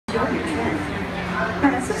enjoy your trip.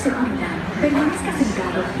 Para su seguridad, permanezca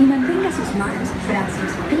sentado y mantenga sus manos,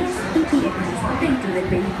 brazos, pies y piernas dentro del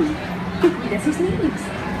vehículo. Y cuide a sus niños.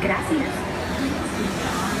 Gracias.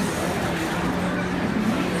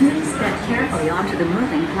 Please step carefully onto the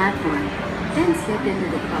moving platform, then step into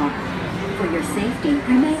the car. For your safety,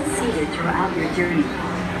 remain seated throughout your journey,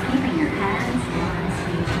 keeping your hands.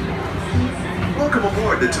 Welcome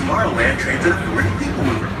aboard the Tomorrowland Transit Authority People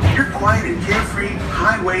Mover, your quiet and carefree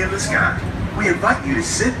highway in the sky. We invite you to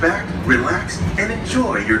sit back, relax, and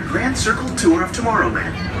enjoy your Grand Circle tour of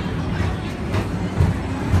Tomorrowland.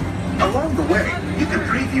 Along the way, you can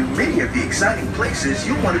preview many of the exciting places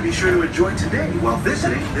you'll want to be sure to enjoy today while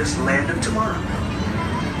visiting this land of tomorrow.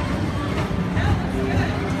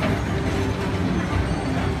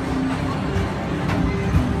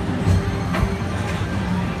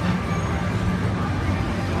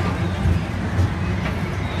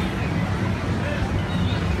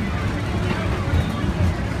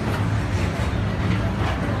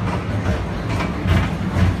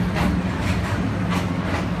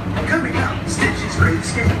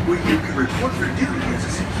 Where you can report for duty as a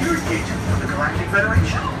security agent for the Galactic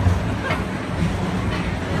Federation.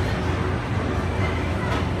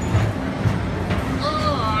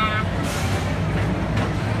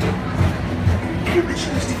 Your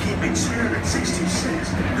mission is to keep Experiment 626,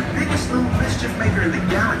 the biggest little mischief maker in the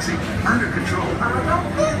galaxy, under control. I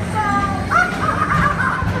don't think so!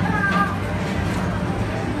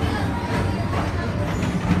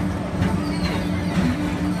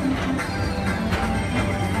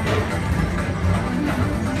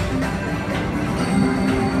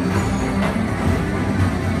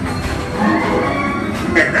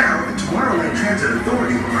 And now, the Tomorrowland Transit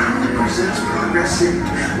Authority proudly presents Progress City,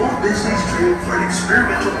 Walt Disney's dream for an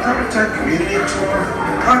experimental prototype community of tomorrow.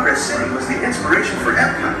 Progress City was the inspiration for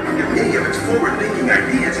Epcot, and many of its forward-thinking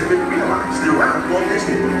ideas have been realized throughout Walt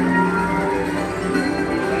Disney World.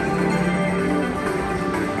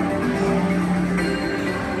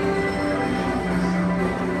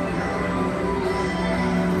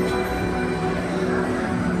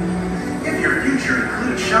 If your future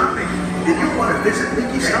includes shopping, then you'll want to visit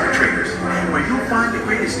Mickey Star Traders, where you'll find the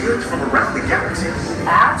greatest goods from around the galaxy.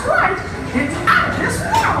 That's right. It's out of this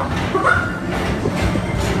world.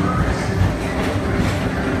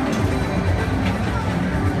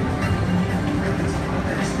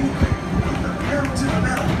 Pedal to the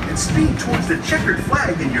metal and speed towards the checkered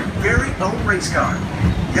flag in your very own race car.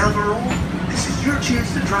 Young or old, this is your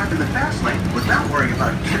chance to drive in the fast lane without worrying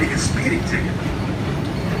about getting a speeding ticket.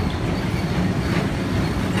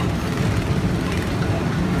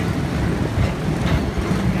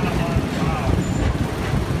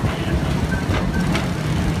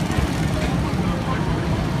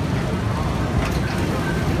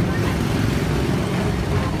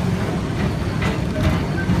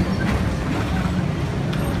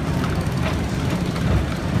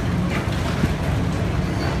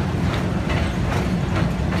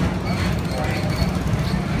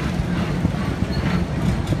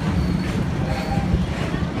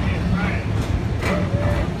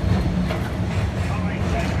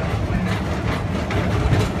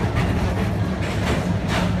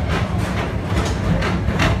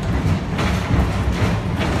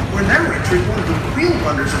 One of the real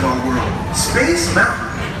wonders of our world, Space Mountain.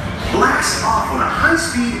 Blast off on a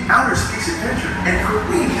high-speed outer space adventure and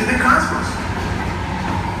careen through the cosmos.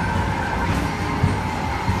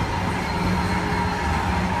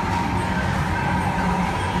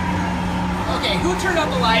 Okay, who turned on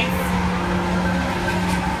the lights?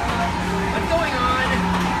 What's going on?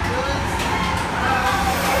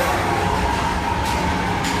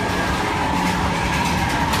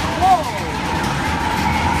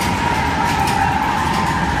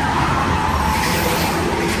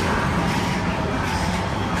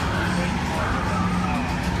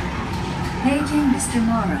 Paging Mr.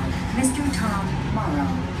 Morrow, Mr. Tom Morrow.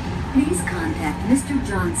 Please contact Mr.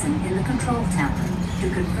 Johnson in the control tower to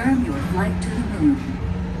confirm your flight to the moon.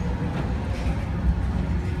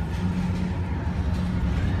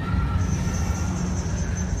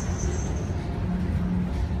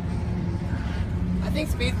 I think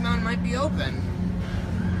Space Mountain might be open.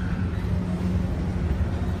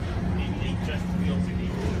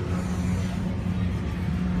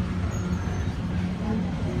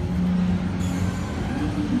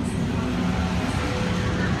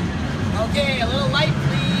 Okay, a little light,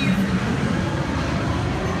 please.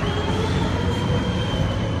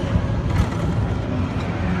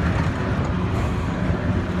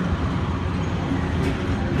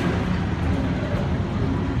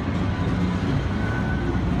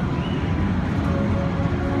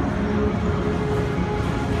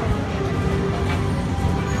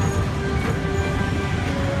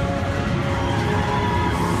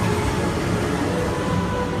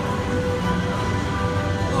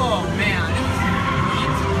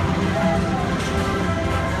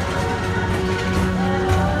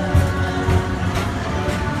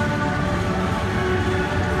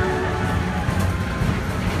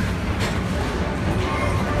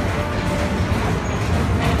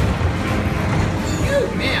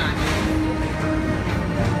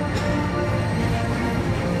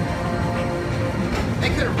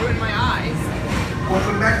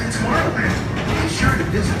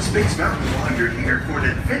 Space Mountain while you're here for an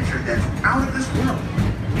adventure that's out of this world.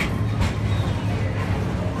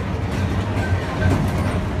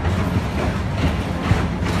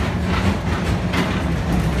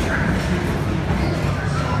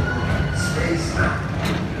 Space Mountain.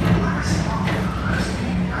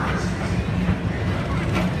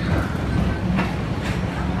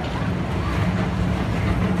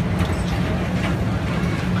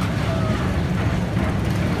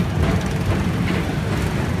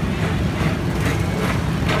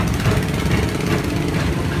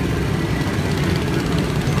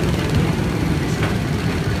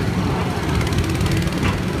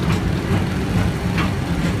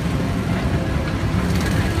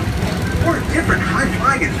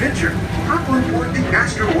 Adventure, hop on board the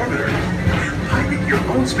Astro Orbiter. Pilot your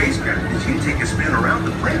own spacecraft as you take a spin around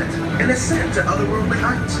the planet and ascend to otherworldly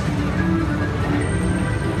heights.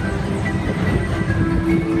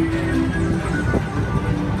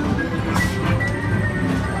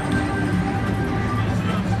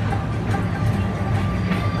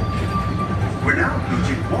 We're now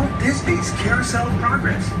approaching Walt Disney's Carousel of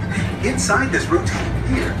Progress. Inside this rotating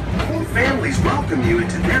pier, whole families welcome you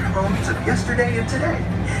into their homes of yesterday and today,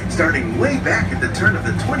 starting way back at the turn of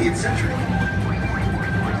the 20th century.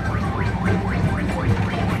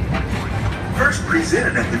 First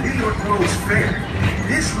presented at the New York World's Fair,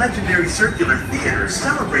 this legendary circular theater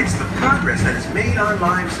celebrates the progress that has made our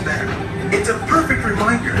lives better. It's a perfect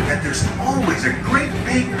reminder that there's always a great,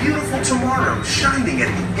 big, beautiful tomorrow shining at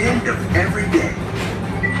the end of every day.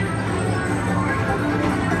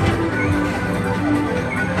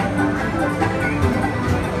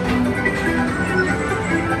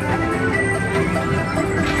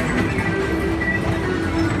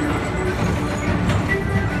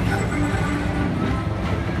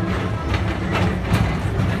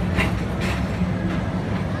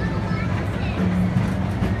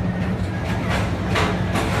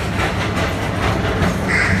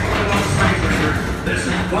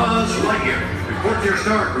 Report to your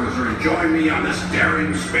star cruiser and join me on this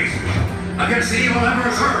daring space mission against the evil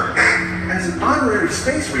Emperor's herd. As an honorary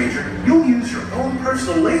space ranger, you'll use your own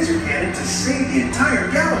personal laser cannon to save the entire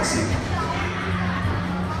galaxy.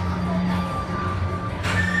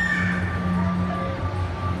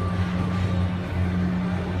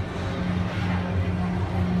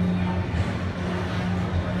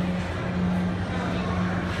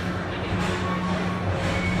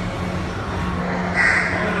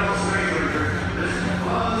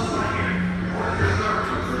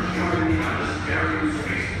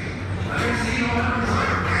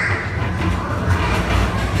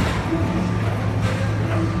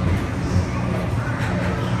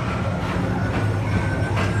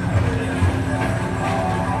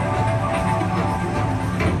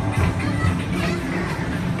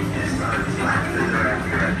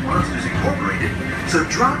 So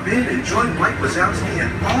drop in and join Mike Wazowski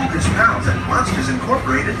and all his pals at Monsters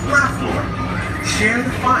Incorporated Laugh Floor. Share the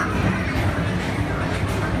fun.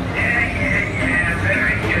 Yeah,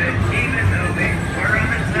 very good. Keep it moving. We're on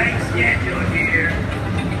a tight schedule here.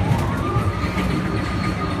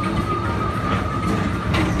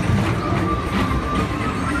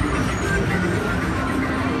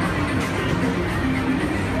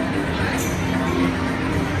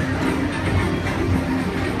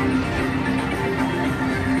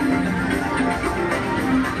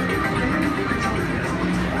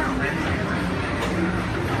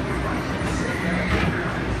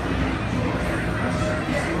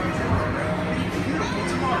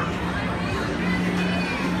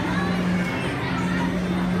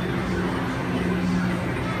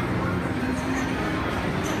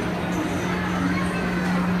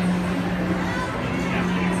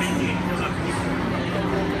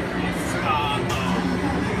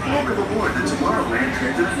 Welcome aboard the Tomorrowland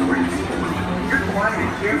Transit Authority People Mover, your quiet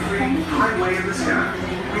and carefree highway in the sky.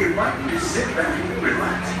 We invite you to sit back,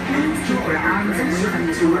 relax, and enjoy Keep your arms away from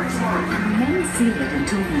the doors and remain seated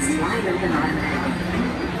until we slide open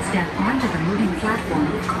automatically. Step onto the moving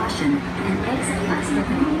platform with caution and exit by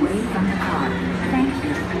stepping away from the car.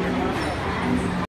 Thank you.